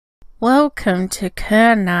Welcome to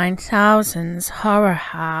Kerr 9000's Horror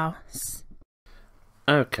House.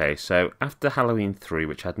 Okay, so after Halloween 3,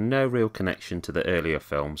 which had no real connection to the earlier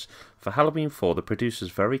films, for Halloween 4 the producers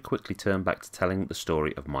very quickly turned back to telling the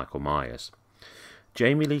story of Michael Myers.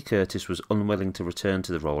 Jamie Lee Curtis was unwilling to return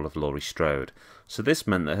to the role of Laurie Strode, so this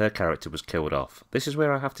meant that her character was killed off. This is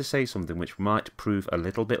where I have to say something which might prove a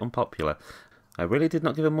little bit unpopular. I really did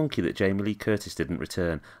not give a monkey that Jamie Lee Curtis didn't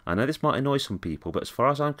return. I know this might annoy some people, but as far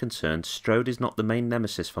as I'm concerned, Strode is not the main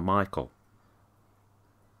nemesis for Michael.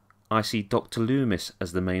 I see Dr. Loomis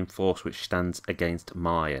as the main force which stands against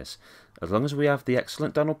Myers. As long as we have the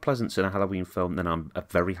excellent Donald Pleasence in a Halloween film, then I'm a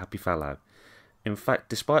very happy fellow. In fact,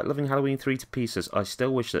 despite loving Halloween 3 to pieces, I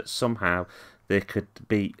still wish that somehow there could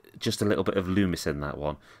be just a little bit of Loomis in that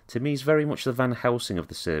one. To me, he's very much the Van Helsing of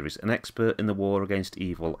the series, an expert in the war against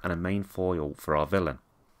evil and a main foil for our villain.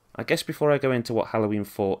 I guess before I go into what Halloween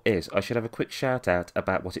 4 is, I should have a quick shout out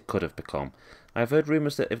about what it could have become. I have heard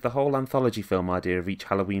rumours that if the whole anthology film idea of each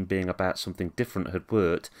Halloween being about something different had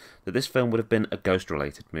worked, that this film would have been a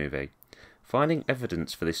ghost-related movie. Finding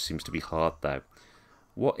evidence for this seems to be hard though.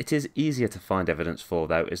 What it is easier to find evidence for,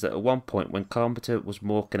 though, is that at one point when Carpenter was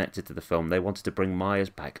more connected to the film, they wanted to bring Myers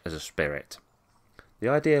back as a spirit. The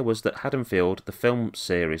idea was that Haddonfield, the film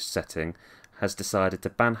series setting, has decided to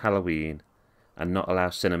ban Halloween and not allow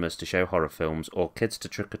cinemas to show horror films or kids to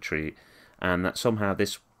trick-or-treat, and that somehow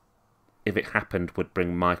this, if it happened, would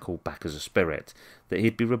bring Michael back as a spirit, that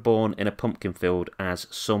he'd be reborn in a pumpkin field as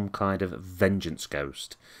some kind of vengeance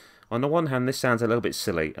ghost. On the one hand, this sounds a little bit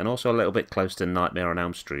silly, and also a little bit close to Nightmare on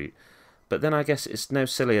Elm Street, but then I guess it's no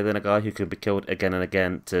sillier than a guy who can be killed again and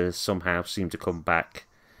again to somehow seem to come back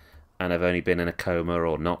and have only been in a coma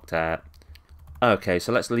or knocked out. Okay,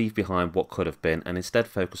 so let's leave behind what could have been and instead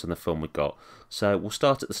focus on the film we got. So we'll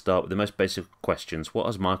start at the start with the most basic questions. What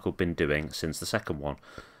has Michael been doing since the second one?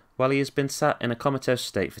 Well, he has been sat in a comatose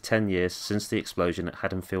state for 10 years since the explosion at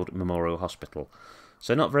Haddonfield Memorial Hospital.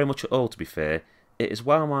 So not very much at all, to be fair. It is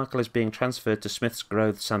while Michael is being transferred to Smith's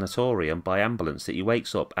Grove Sanatorium by ambulance that he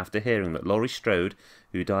wakes up after hearing that Laurie Strode,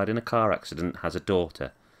 who died in a car accident, has a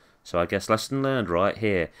daughter. So I guess lesson learned right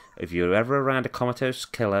here. If you're ever around a comatose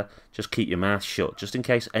killer, just keep your mouth shut, just in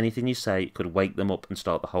case anything you say could wake them up and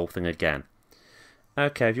start the whole thing again.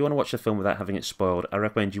 Okay, if you want to watch the film without having it spoiled, I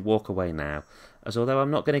recommend you walk away now, as although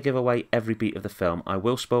I'm not going to give away every beat of the film, I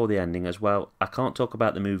will spoil the ending as well. I can't talk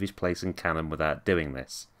about the movie's place in canon without doing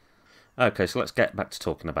this. Okay, so let's get back to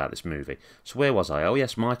talking about this movie. So where was I? Oh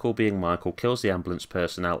yes, Michael, being Michael, kills the ambulance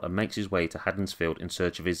personnel and makes his way to Haddonfield in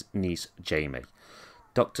search of his niece, Jamie.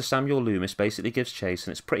 Dr. Samuel Loomis basically gives chase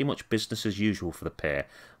and it's pretty much business as usual for the pair.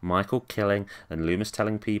 Michael killing and Loomis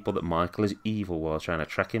telling people that Michael is evil while trying to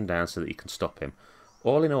track him down so that he can stop him.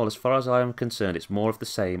 All in all, as far as I am concerned, it's more of the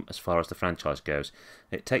same as far as the franchise goes.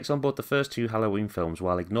 It takes on board the first two Halloween films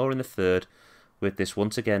while ignoring the third, with this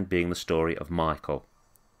once again being the story of Michael.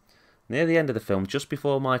 Near the end of the film, just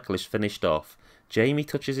before Michael is finished off, Jamie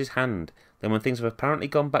touches his hand. Then when things have apparently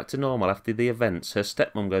gone back to normal after the events, her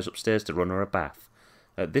stepmom goes upstairs to run her a bath.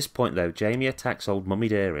 At this point though, Jamie attacks old Mummy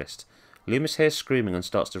Dearest. Loomis hears screaming and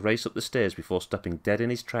starts to race up the stairs before stopping dead in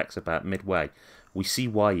his tracks about midway. We see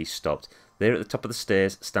why he stopped. There at the top of the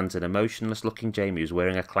stairs stands an emotionless looking Jamie who's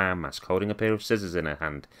wearing a clown mask, holding a pair of scissors in her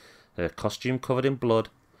hand. Her costume covered in blood,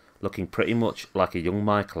 looking pretty much like a young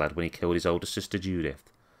Michael had when he killed his older sister Judith.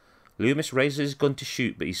 Loomis raises his gun to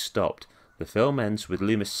shoot, but he's stopped. The film ends with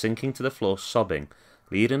Loomis sinking to the floor, sobbing,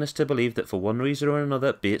 leading us to believe that for one reason or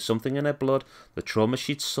another, be it something in her blood, the trauma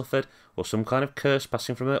she'd suffered, or some kind of curse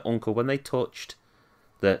passing from her uncle when they touched,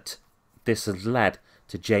 that this has led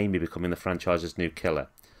to Jamie becoming the franchise's new killer.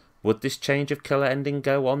 Would this change of killer ending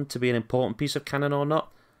go on to be an important piece of canon or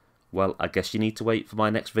not? Well, I guess you need to wait for my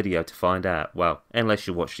next video to find out. Well, unless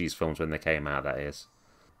you watched these films when they came out, that is.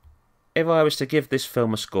 If I was to give this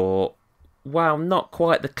film a score, while not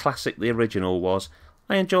quite the classic the original was,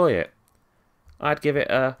 I enjoy it. I'd give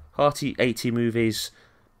it a hearty 80 movies,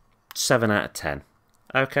 7 out of 10.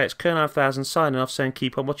 Okay, it's Kerr 9000 signing off saying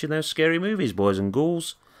keep on watching those scary movies, boys and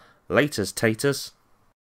ghouls. Laters, taters.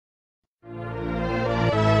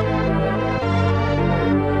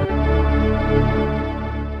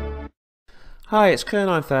 Hi, it's Kerr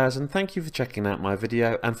 9000. Thank you for checking out my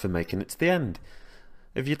video and for making it to the end.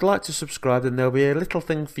 If you'd like to subscribe, then there'll be a little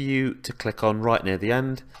thing for you to click on right near the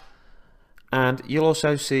end. And you'll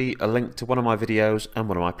also see a link to one of my videos and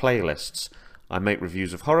one of my playlists. I make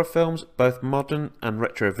reviews of horror films, both modern and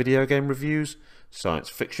retro video game reviews, science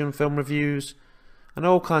fiction film reviews, and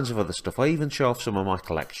all kinds of other stuff. I even show off some of my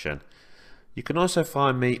collection. You can also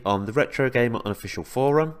find me on the Retro Gamer unofficial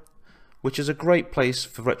forum, which is a great place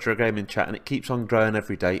for retro gaming chat, and it keeps on growing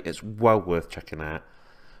every day. It's well worth checking out.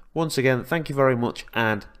 Once again, thank you very much,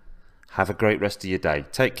 and have a great rest of your day.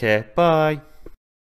 Take care. Bye.